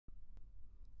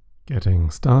Getting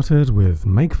started with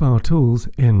Makefile Tools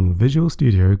in Visual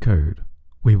Studio Code,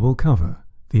 we will cover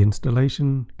the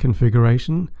installation,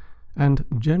 configuration, and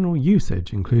general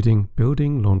usage, including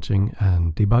building, launching,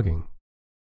 and debugging.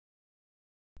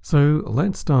 So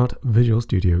let's start Visual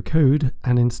Studio Code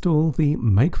and install the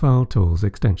Makefile Tools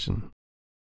extension.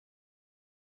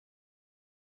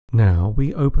 Now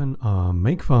we open our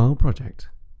Makefile project.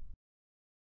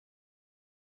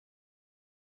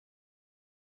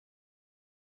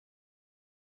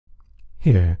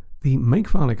 Here, the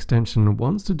Makefile extension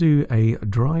wants to do a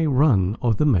dry run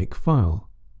of the Makefile.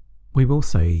 We will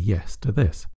say yes to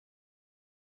this.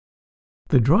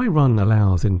 The dry run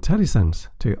allows IntelliSense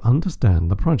to understand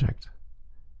the project,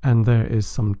 and there is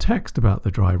some text about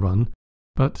the dry run,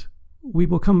 but we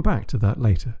will come back to that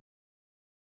later.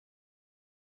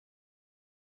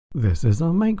 This is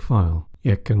our Makefile.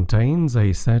 It contains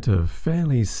a set of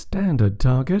fairly standard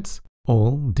targets,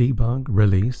 all, debug,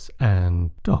 release,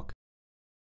 and doc.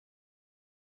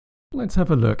 Let's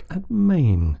have a look at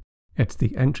main. It's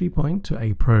the entry point to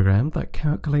a program that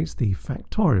calculates the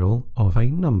factorial of a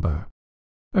number.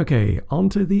 Okay,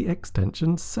 onto the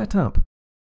extension setup.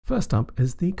 First up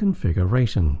is the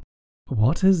configuration.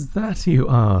 What is that, you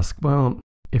ask? Well,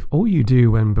 if all you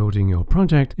do when building your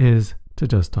project is to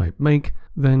just type make,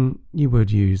 then you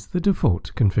would use the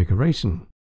default configuration.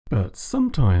 But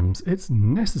sometimes it's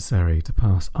necessary to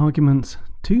pass arguments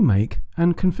to make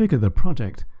and configure the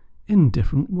project in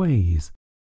different ways.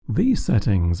 These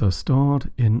settings are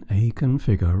stored in a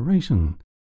configuration.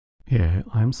 Here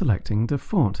I'm selecting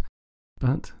default,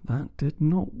 but that did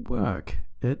not work.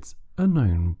 It's a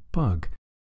known bug.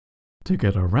 To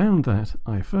get around that,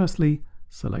 I firstly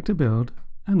select a build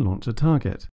and launch a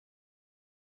target.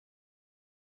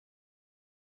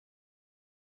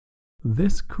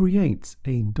 This creates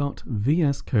a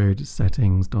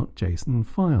 .vscode_settings.json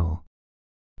file.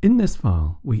 In this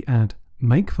file, we add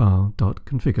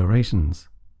makefile.configurations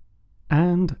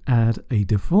and add a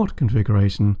default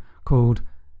configuration called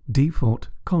default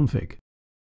config.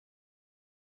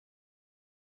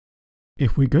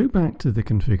 If we go back to the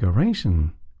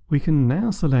configuration, we can now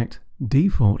select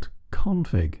default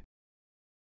config.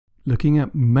 Looking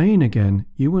at main again,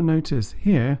 you will notice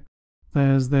here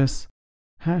there's this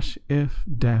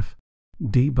 #if_def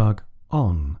debug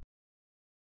on.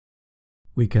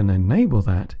 We can enable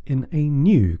that in a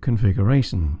new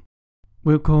configuration.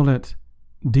 We'll call it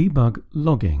debug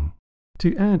logging.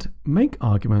 To add make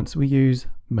arguments, we use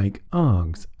make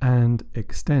args and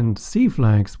extend C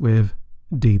flags with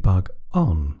debug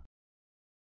on.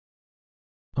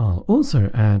 I'll also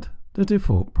add the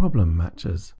default problem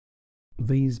matches.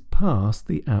 These pass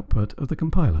the output of the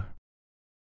compiler.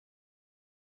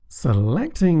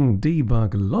 Selecting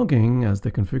debug logging as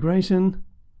the configuration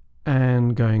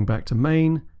and going back to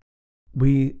main,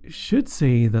 we should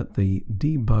see that the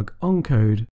debug on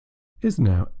code is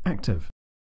now active.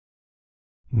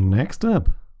 Next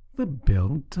up, the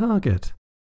build target.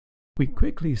 We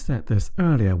quickly set this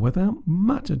earlier without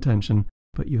much attention,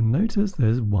 but you'll notice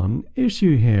there's one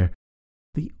issue here.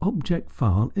 The object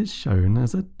file is shown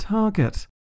as a target.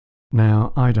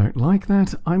 Now, I don't like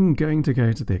that. I'm going to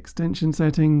go to the extension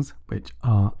settings, which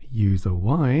are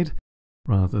user-wide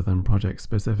rather than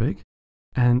project-specific,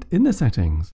 and in the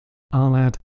settings, I'll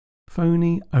add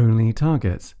phony only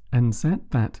targets and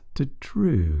set that to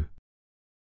true.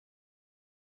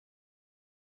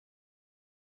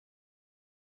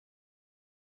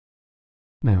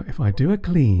 Now, if I do a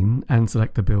clean and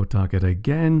select the build target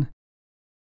again,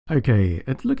 okay,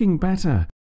 it's looking better,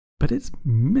 but it's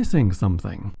missing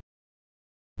something.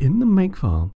 In the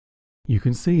Makefile, you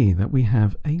can see that we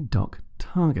have a doc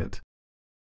target.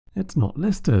 It's not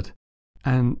listed,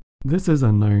 and this is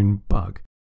a known bug.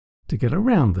 To get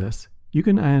around this, you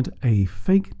can add a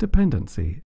fake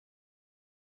dependency.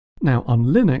 Now, on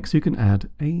Linux, you can add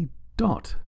a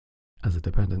dot as a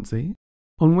dependency.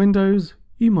 On Windows,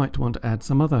 you might want to add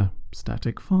some other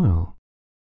static file.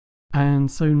 And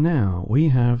so now we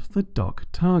have the doc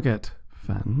target.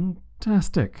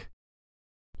 Fantastic!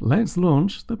 Let's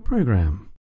launch the program.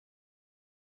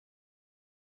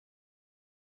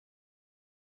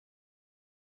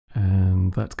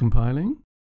 And that's compiling.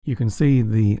 You can see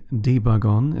the debug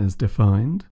on is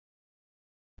defined.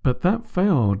 But that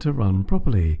failed to run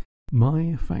properly.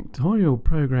 My factorial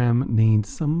program needs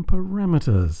some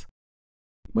parameters.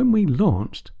 When we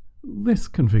launched, this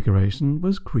configuration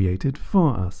was created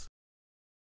for us.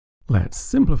 Let's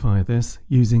simplify this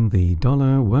using the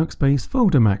 $workspace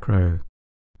folder macro,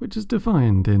 which is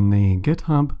defined in the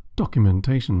GitHub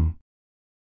documentation.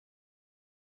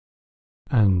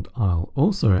 And I'll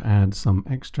also add some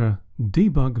extra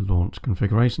debug launch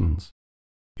configurations.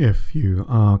 If you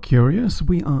are curious,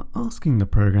 we are asking the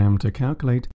program to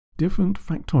calculate different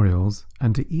factorials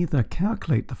and to either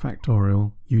calculate the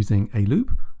factorial using a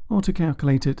loop or to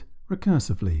calculate it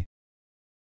recursively.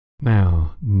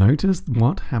 Now, notice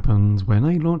what happens when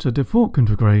I launch a default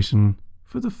configuration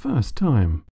for the first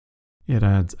time. It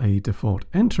adds a default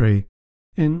entry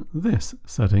in this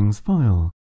settings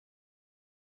file.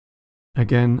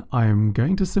 Again, I am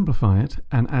going to simplify it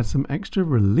and add some extra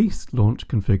release launch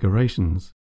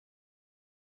configurations.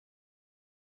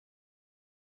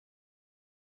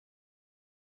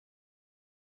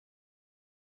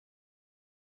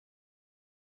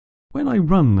 When I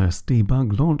run this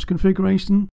debug launch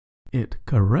configuration, it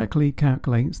correctly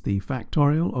calculates the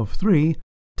factorial of 3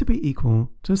 to be equal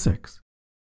to 6.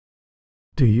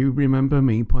 Do you remember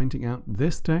me pointing out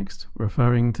this text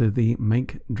referring to the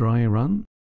make dry run?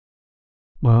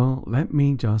 Well, let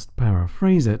me just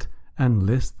paraphrase it and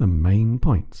list the main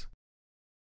points.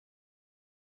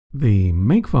 The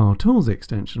Makefile Tools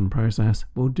extension process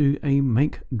will do a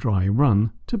make dry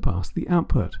run to pass the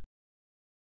output.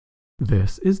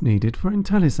 This is needed for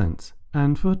IntelliSense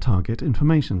and for target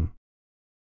information.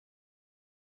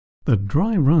 The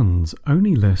dry runs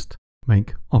only list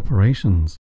make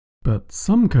operations, but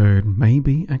some code may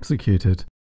be executed,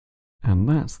 and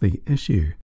that's the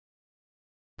issue.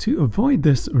 To avoid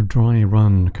this dry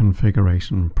run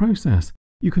configuration process,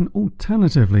 you can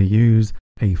alternatively use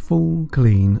a full,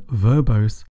 clean,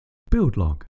 verbose build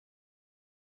log.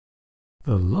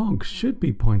 The log should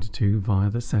be pointed to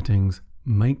via the settings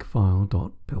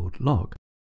makefile.buildlog.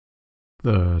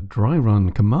 The dry run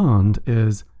command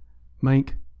is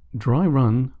make dry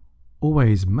run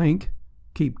always make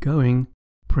keep going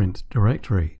print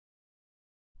directory.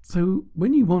 So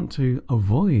when you want to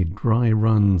avoid dry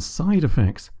run side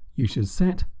effects, you should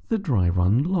set the dry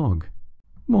run log.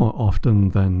 More often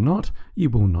than not,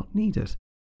 you will not need it.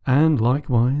 And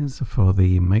likewise, for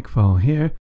the makefile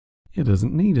here, it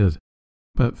isn't needed.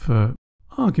 But for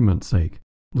argument's sake,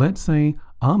 let's say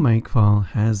our makefile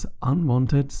has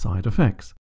unwanted side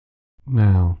effects.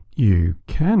 Now, you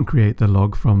can create the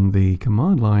log from the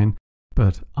command line,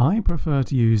 but I prefer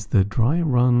to use the dry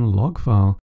run log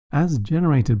file as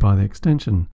generated by the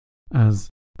extension, as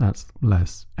that's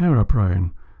less error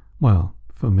prone. Well,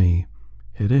 for me,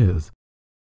 it is.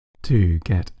 To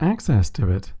get access to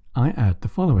it, I add the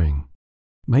following: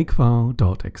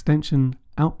 makefile.extension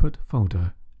output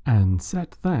folder and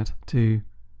set that to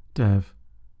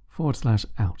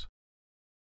dev/out.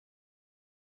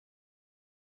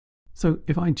 So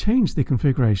if I change the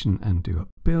configuration and do a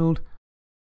build,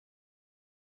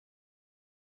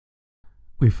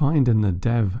 we find in the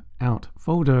dev/out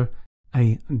folder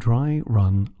a dry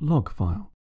run log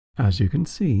file. As you can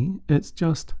see, it's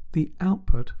just the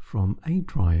output from a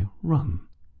dry run.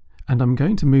 And I'm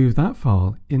going to move that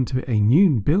file into a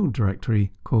new build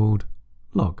directory called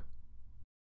log.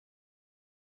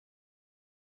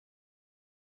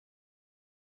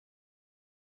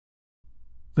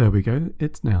 There we go,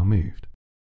 it's now moved.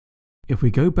 If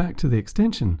we go back to the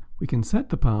extension, we can set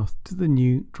the path to the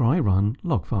new dry run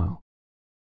log file.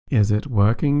 Is it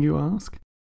working, you ask?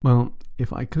 Well,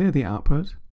 if I clear the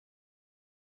output,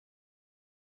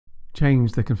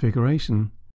 change the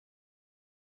configuration,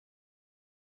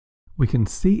 we can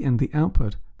see in the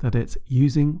output that it's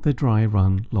using the dry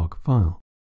run log file.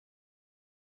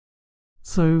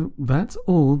 So that's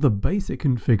all the basic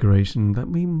configuration that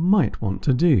we might want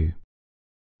to do.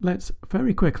 Let's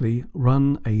very quickly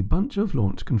run a bunch of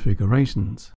launch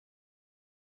configurations.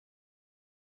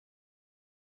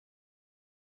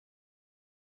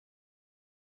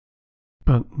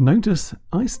 But notice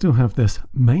I still have this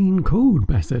main code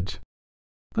message.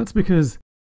 That's because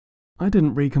I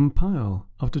didn't recompile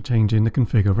after changing the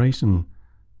configuration.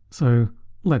 So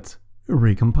let's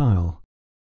recompile.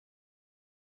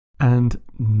 And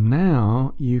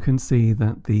now you can see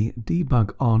that the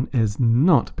debug on is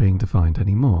not being defined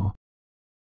anymore.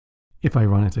 If I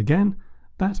run it again,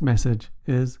 that message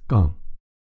is gone.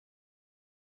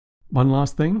 One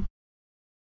last thing.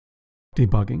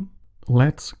 Debugging.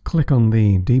 Let's click on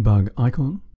the debug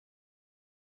icon.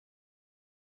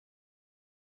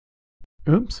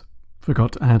 Oops,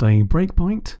 forgot to add a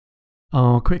breakpoint.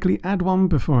 I'll quickly add one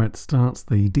before it starts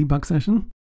the debug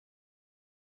session.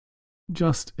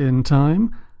 Just in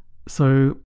time,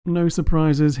 so no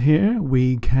surprises here.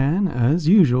 We can, as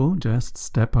usual, just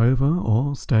step over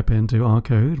or step into our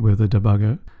code with the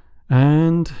debugger.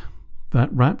 And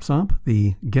that wraps up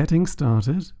the getting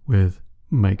started with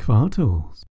Makefile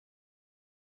Tools.